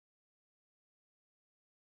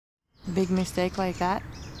big mistake like that,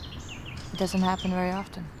 it doesn't happen very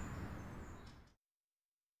often.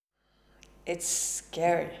 It's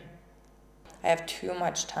scary. I have too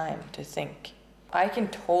much time to think. I can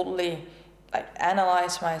totally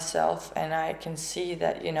analyze myself, and I can see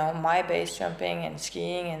that, my base jumping and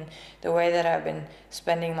skiing and the way that I've been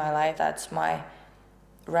spending my life, that's my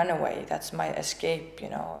runaway, that's my escape,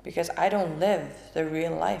 because I don't live the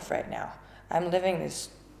real life right now. I'm living this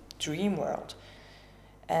dream world,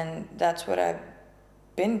 and that's what I've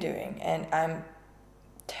been doing, and I'm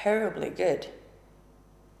terribly good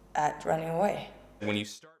at running away. When you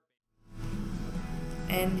start,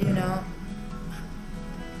 and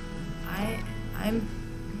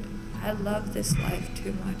I love this life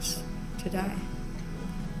too much to die.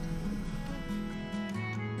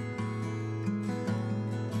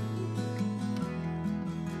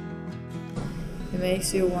 It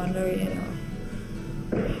makes you wonder,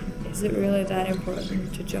 is it really that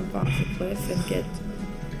important to jump off a cliff and get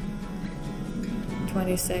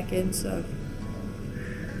 20 seconds of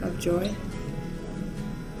joy?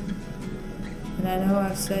 And I know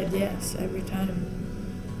I've said yes every time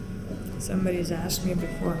somebody's asked me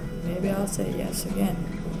before. Maybe I'll say yes again.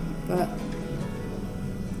 But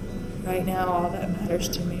right now, all that matters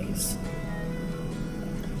to me is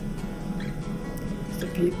the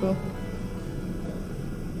people.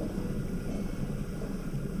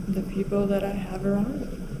 The people that I have around me.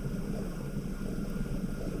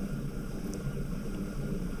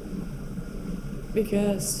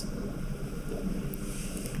 Because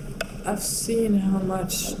I've seen how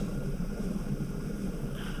much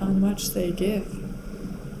they give,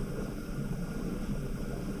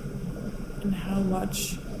 and how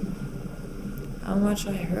much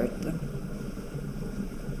I hurt them.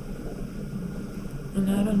 And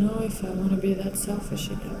I don't know if I want to be that selfish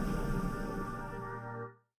again.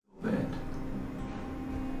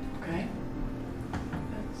 Okay,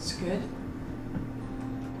 that's good.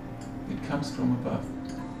 It comes from above.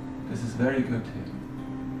 This is very good here.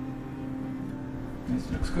 This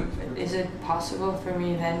looks good. Is it possible for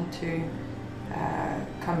me then to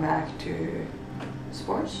come back to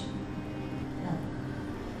sports?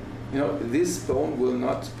 No. This bone will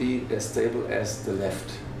not be as stable as the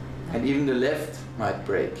left. And even the left might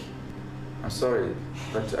break. I'm sorry,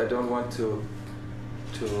 but I don't want to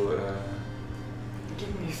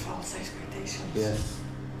give me false expectations. Yes.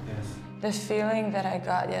 The feeling that I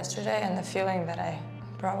got yesterday and the feeling that I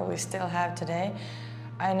probably still have today,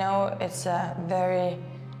 I know it's a very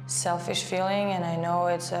selfish feeling, and I know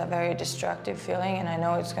it's a very destructive feeling, and I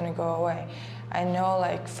know it's going to go away. I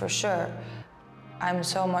know, for sure, I'm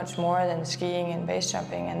so much more than skiing and base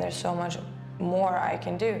jumping, and there's so much more I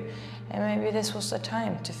can do. And maybe this was the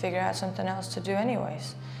time to figure out something else to do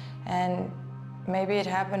anyways. And maybe it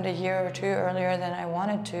happened a year or two earlier than I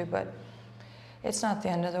wanted to, but it's not the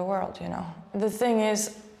end of the world, The thing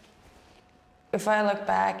is, if I look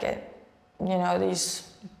back at, these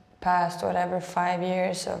past, 5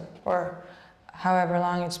 years or however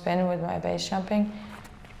long it's been with my base jumping,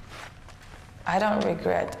 I don't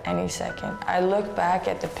regret any second. I look back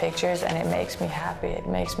at the pictures and it makes me happy, it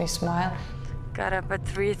makes me smile. Got up at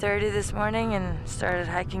 3:30 this morning and started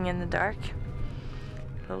hiking in the dark.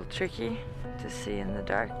 A little tricky to see in the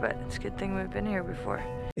dark, but it's a good thing we've been here before.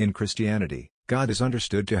 In Christianity, God is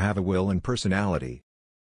understood to have a will and personality.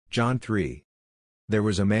 John 3. There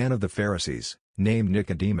was a man of the Pharisees, named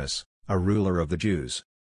Nicodemus, a ruler of the Jews.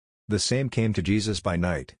 The same came to Jesus by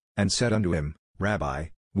night, and said unto him, Rabbi,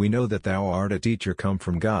 we know that thou art a teacher come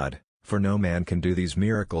from God, for no man can do these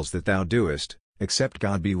miracles that thou doest, except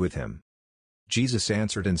God be with him. Jesus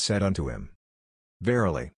answered and said unto him,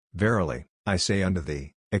 Verily, verily, I say unto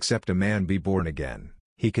thee, except a man be born again,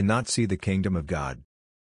 he cannot see the kingdom of God.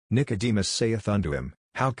 Nicodemus saith unto him,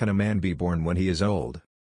 How can a man be born when he is old?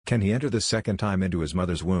 Can he enter the second time into his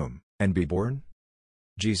mother's womb, and be born?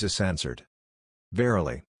 Jesus answered,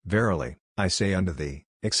 Verily, verily, I say unto thee,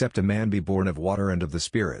 except a man be born of water and of the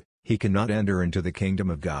Spirit, he cannot enter into the kingdom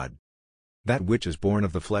of God. That which is born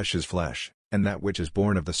of the flesh is flesh, and that which is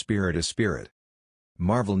born of the Spirit is spirit.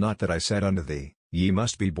 Marvel not that I said unto thee, Ye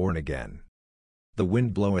must be born again. The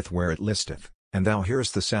wind bloweth where it listeth, and thou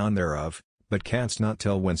hearest the sound thereof, but canst not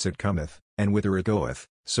tell whence it cometh, and whither it goeth,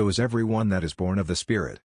 so is every one that is born of the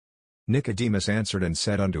Spirit. Nicodemus answered and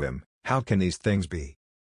said unto him, How can these things be?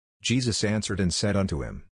 Jesus answered and said unto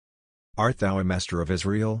him, Art thou a master of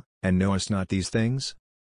Israel, and knowest not these things?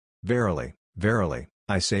 Verily, verily,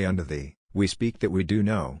 I say unto thee, we speak that we do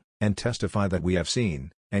know, and testify that we have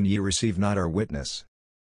seen, and ye receive not our witness.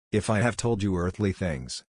 If I have told you earthly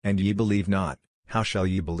things, and ye believe not, how shall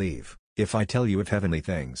ye believe, if I tell you of heavenly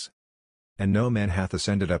things? and no man hath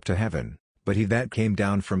ascended up to heaven, but he that came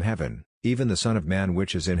down from heaven, even the Son of Man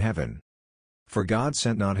which is in heaven. For God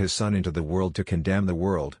sent not his Son into the world to condemn the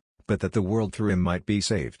world, but that the world through him might be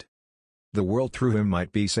saved. The world through him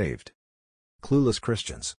might be saved. Clueless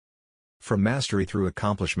Christians. From Mastery Through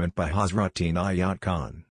Accomplishment by Hazrat Inayat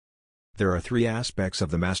Khan. There are three aspects of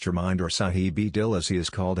the mastermind, or Sahib-e-Dil as he is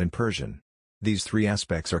called in Persian. These three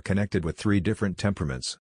aspects are connected with three different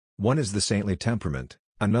temperaments. One is the saintly temperament,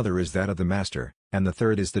 another is that of the master, and the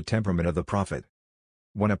third is the temperament of the prophet.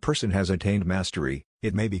 When a person has attained mastery,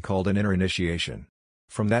 it may be called an inner initiation.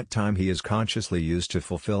 From that time he is consciously used to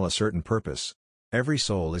fulfill a certain purpose. Every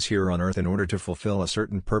soul is here on earth in order to fulfill a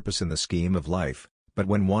certain purpose in the scheme of life, but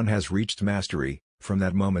when one has reached mastery, from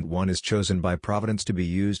that moment one is chosen by providence to be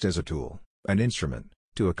used as a tool, an instrument,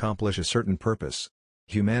 to accomplish a certain purpose.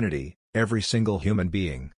 Humanity, every single human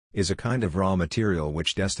being, is a kind of raw material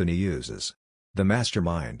which destiny uses. The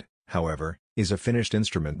mastermind, however, is a finished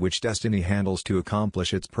instrument which destiny handles to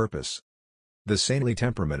accomplish its purpose. The saintly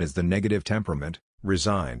temperament is the negative temperament,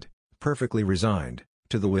 resigned, perfectly resigned,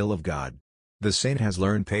 to the will of God. The saint has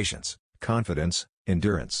learned patience, confidence,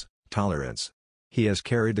 endurance, tolerance. He has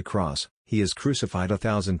carried the cross, he is crucified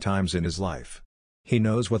 1,000 times in his life. He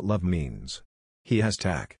knows what love means. He has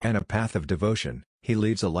tact and a path of devotion, he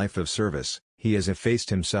leads a life of service, he has effaced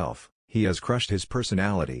himself, he has crushed his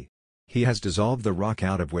personality. He has dissolved the rock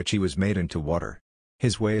out of which he was made into water.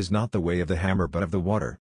 His way is not the way of the hammer but of the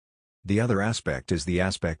water. The other aspect is the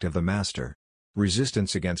aspect of the master.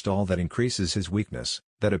 Resistance against all that increases his weakness,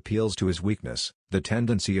 that appeals to his weakness, the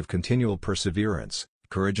tendency of continual perseverance,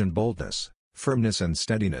 courage and boldness, firmness and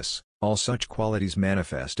steadiness, all such qualities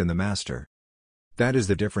manifest in the master. That is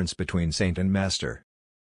the difference between saint and master.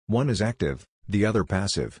 One is active, the other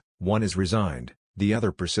passive, one is resigned, the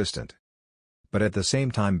other persistent. But at the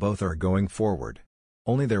same time both are going forward.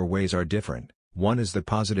 Only their ways are different, one is the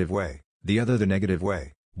positive way, the other the negative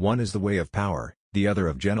way, one is the way of power, the other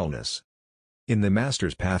of gentleness. In the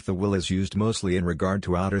master's path the will is used mostly in regard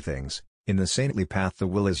to outer things, in the saintly path the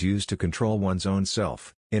will is used to control one's own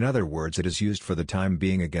self, in other words it is used for the time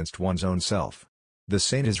being against one's own self. The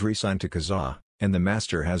saint is resigned to Qaza, and the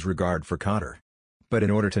master has regard for Qadar. But in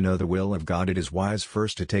order to know the will of God it is wise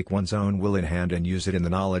first to take one's own will in hand and use it in the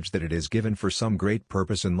knowledge that it is given for some great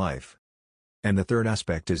purpose in life. And the third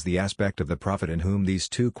aspect is the aspect of the prophet in whom these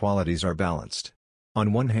two qualities are balanced.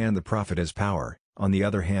 On one hand the prophet is power, on the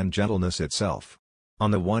other hand gentleness itself.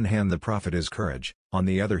 On the one hand the prophet is courage, on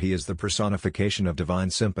the other he is the personification of divine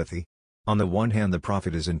sympathy. On the one hand the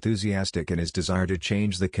prophet is enthusiastic in his desire to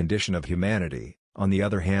change the condition of humanity, on the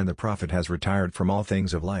other hand the prophet has retired from all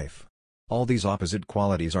things of life. All these opposite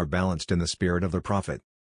qualities are balanced in the spirit of the prophet.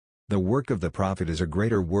 The work of the prophet is a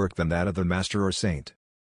greater work than that of the master or saint.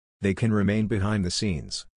 They can remain behind the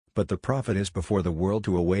scenes, but the prophet is before the world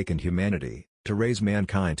to awaken humanity, to raise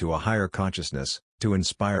mankind to a higher consciousness, to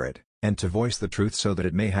inspire it, and to voice the truth so that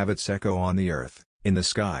it may have its echo on the earth, in the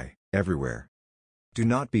sky, everywhere. Do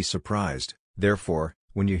not be surprised, therefore,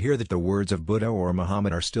 when you hear that the words of Buddha or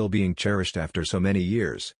Muhammad are still being cherished after so many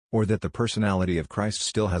years, or that the personality of Christ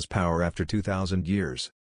still has power after 2,000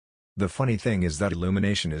 years. The funny thing is that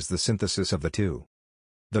illumination is the synthesis of the two.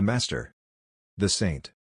 The master. The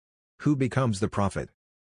saint. Who becomes the prophet?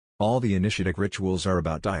 All the initiatic rituals are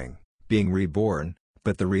about dying, being reborn,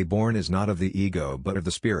 but the reborn is not of the ego but of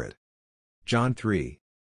the spirit. John 3.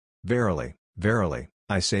 Verily, verily,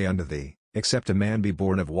 I say unto thee, except a man be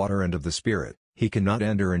born of water and of the Spirit, he cannot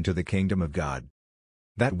enter into the kingdom of God.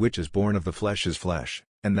 That which is born of the flesh is flesh,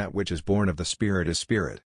 and that which is born of the Spirit is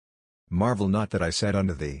spirit. Marvel not that I said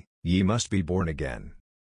unto thee, ye must be born again.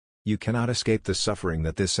 You cannot escape the suffering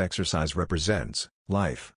that this exercise represents,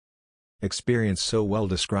 life. Experience so well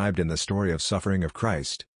described in the story of suffering of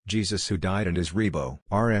Christ, Jesus who died and is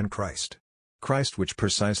Rn Christ. Christ, which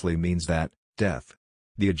precisely means that, death.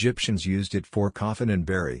 The Egyptians used it for coffin and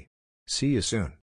bury. See you soon.